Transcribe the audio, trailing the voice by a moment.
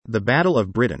The Battle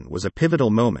of Britain was a pivotal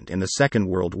moment in the Second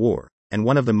World War, and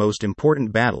one of the most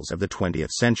important battles of the 20th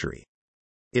century.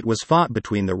 It was fought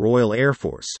between the Royal Air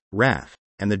Force, RAF,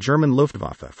 and the German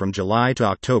Luftwaffe from July to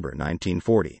October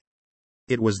 1940.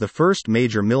 It was the first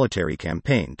major military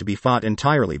campaign to be fought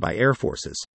entirely by air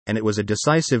forces, and it was a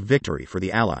decisive victory for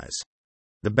the Allies.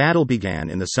 The battle began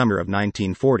in the summer of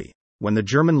 1940, when the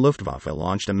German Luftwaffe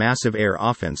launched a massive air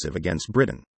offensive against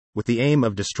Britain, with the aim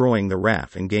of destroying the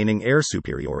RAF and gaining air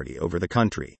superiority over the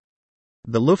country.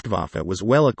 The Luftwaffe was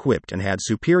well equipped and had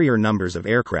superior numbers of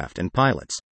aircraft and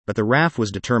pilots, but the RAF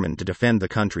was determined to defend the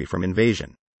country from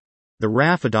invasion. The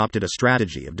RAF adopted a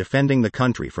strategy of defending the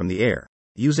country from the air,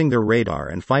 using their radar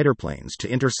and fighter planes to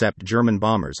intercept German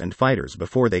bombers and fighters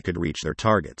before they could reach their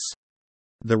targets.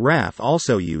 The RAF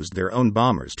also used their own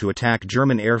bombers to attack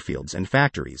German airfields and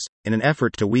factories, in an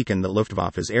effort to weaken the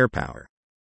Luftwaffe's air power.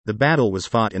 The battle was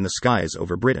fought in the skies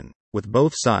over Britain, with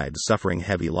both sides suffering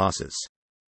heavy losses.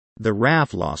 The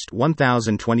RAF lost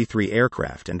 1,023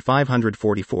 aircraft and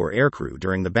 544 aircrew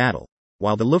during the battle,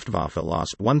 while the Luftwaffe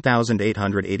lost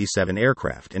 1,887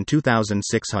 aircraft and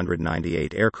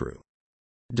 2,698 aircrew.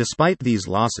 Despite these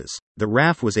losses, the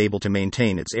RAF was able to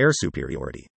maintain its air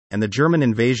superiority, and the German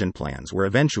invasion plans were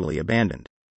eventually abandoned.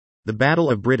 The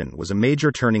Battle of Britain was a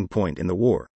major turning point in the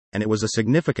war, and it was a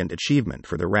significant achievement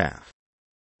for the RAF.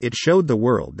 It showed the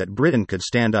world that Britain could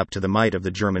stand up to the might of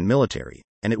the German military,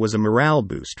 and it was a morale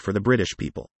boost for the British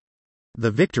people.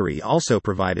 The victory also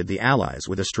provided the Allies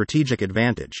with a strategic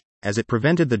advantage, as it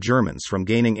prevented the Germans from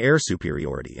gaining air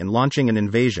superiority and launching an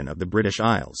invasion of the British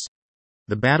Isles.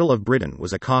 The Battle of Britain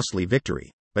was a costly victory,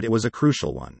 but it was a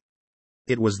crucial one.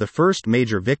 It was the first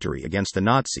major victory against the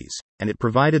Nazis, and it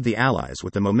provided the Allies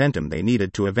with the momentum they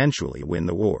needed to eventually win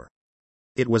the war.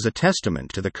 It was a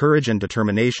testament to the courage and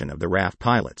determination of the RAF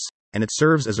pilots, and it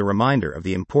serves as a reminder of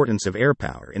the importance of air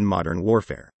power in modern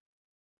warfare.